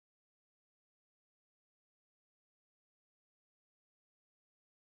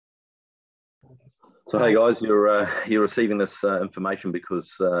So hey guys, you're receiving this information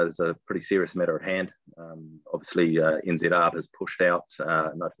because there's a pretty serious matter at hand. Obviously, NZR has pushed out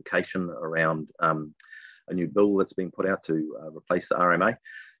notification around a new bill that's been put out to replace the RMA.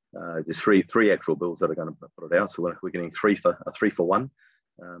 There's three actual bills that are going to put it out, so we're getting three for one.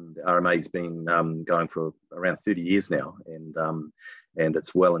 The RMA's been going for around 30 years now, and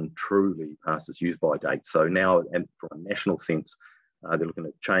it's well and truly past its use by date. So now, and from a national sense, they're looking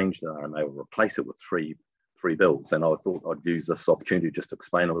to change the RMA or replace it with three bills. And I thought I'd use this opportunity just to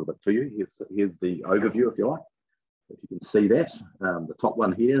explain a little bit to you. Here's the overview, if you like. If you can see that, the top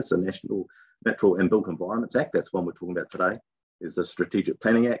one here is the National Natural and Built Environments Act. That's one we're talking about today. There's the Strategic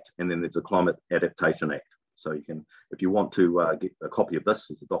Planning Act, and then there's the Climate Adaptation Act. So you can, if you want to get a copy of this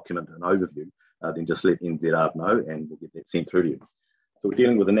as a document, an overview, then just let NZR know, and we'll get that sent through to you. So we're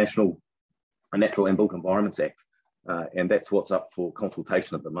dealing with the Natural and Built Environments Act. And that's what's up for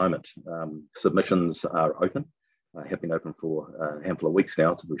consultation at the moment. Submissions are open, have been open for a handful of weeks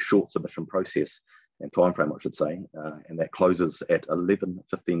now. It's a very short submission process and timeframe, I should say, and that closes at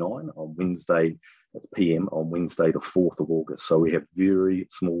 11:59 on Wednesday. That's PM on Wednesday, the 4th of August. So we have very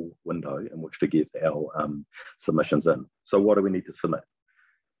small window in which to get our submissions in. So what do we need to submit?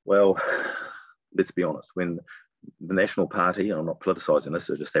 Well, let's be honest. When the National Party, and I'm not politicising this,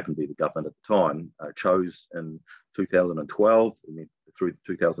 it just happened to be the government at the time, chose in 2012 through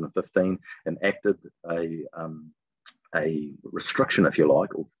 2015 and enacted a restriction, if you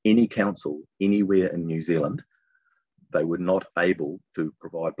like, of any council anywhere in New Zealand. They were not able to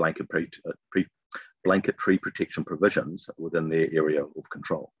provide blanket tree protection provisions within their area of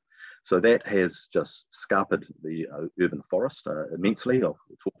control. So that has just scarpered the urban forest immensely. I've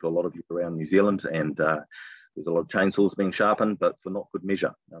talked to a lot of you around New Zealand, and there's a lot of chainsaws being sharpened, but for not good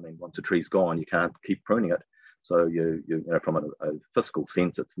measure. I mean, once a tree's gone, you can't keep pruning it. So you know, from a fiscal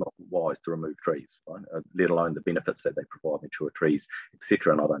sense, it's not wise to remove trees, right? Let alone the benefits that they provide, mature trees,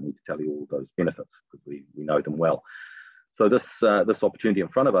 etc. And I don't need to tell you all those benefits because we know them well. So this opportunity in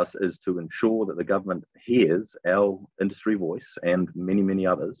front of us is to ensure that the government hears our industry voice, and many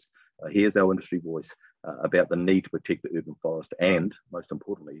others hears our industry voice about the need to protect the urban forest, and most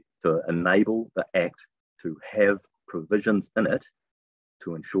importantly, to enable the Act to have provisions in it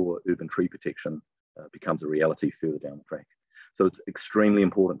to ensure urban tree protection becomes a reality further down the track. So it's extremely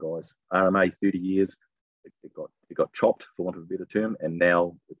important, guys. RMA 30 years, it got chopped, for want of a better term, and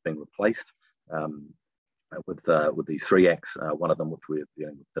now it's been replaced with these three acts, one of them which we're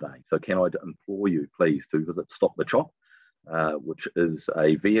dealing with today. So can I implore you, please, to visit Stop the Chop, which is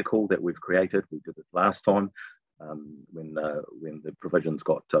a vehicle that we've created. We did it last time. When the provisions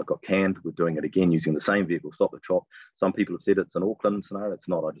got canned, we're doing it again using the same vehicle, Stop the Chop. Some people have said it's an Auckland scenario. It's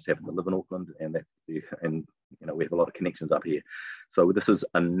not. I just happen to live in Auckland, and you know, we have a lot of connections up here. So this is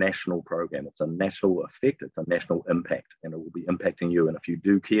a national program. It's a national effect. It's a national impact, and it will be impacting you. And if you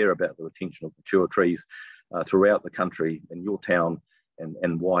do care about the retention of mature trees throughout the country, in your town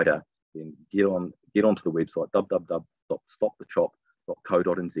and wider, then get onto the website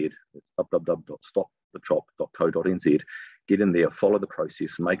www.stopthechop.co.nz. It's www.stopthechop.co.nz. Get in there, follow the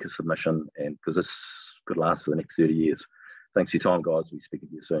process, make a submission, and because this could last for the next 30 years. Thanks for your time, guys. We'll be speaking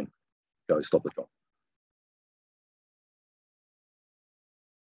to you soon. Go Stop the Chop.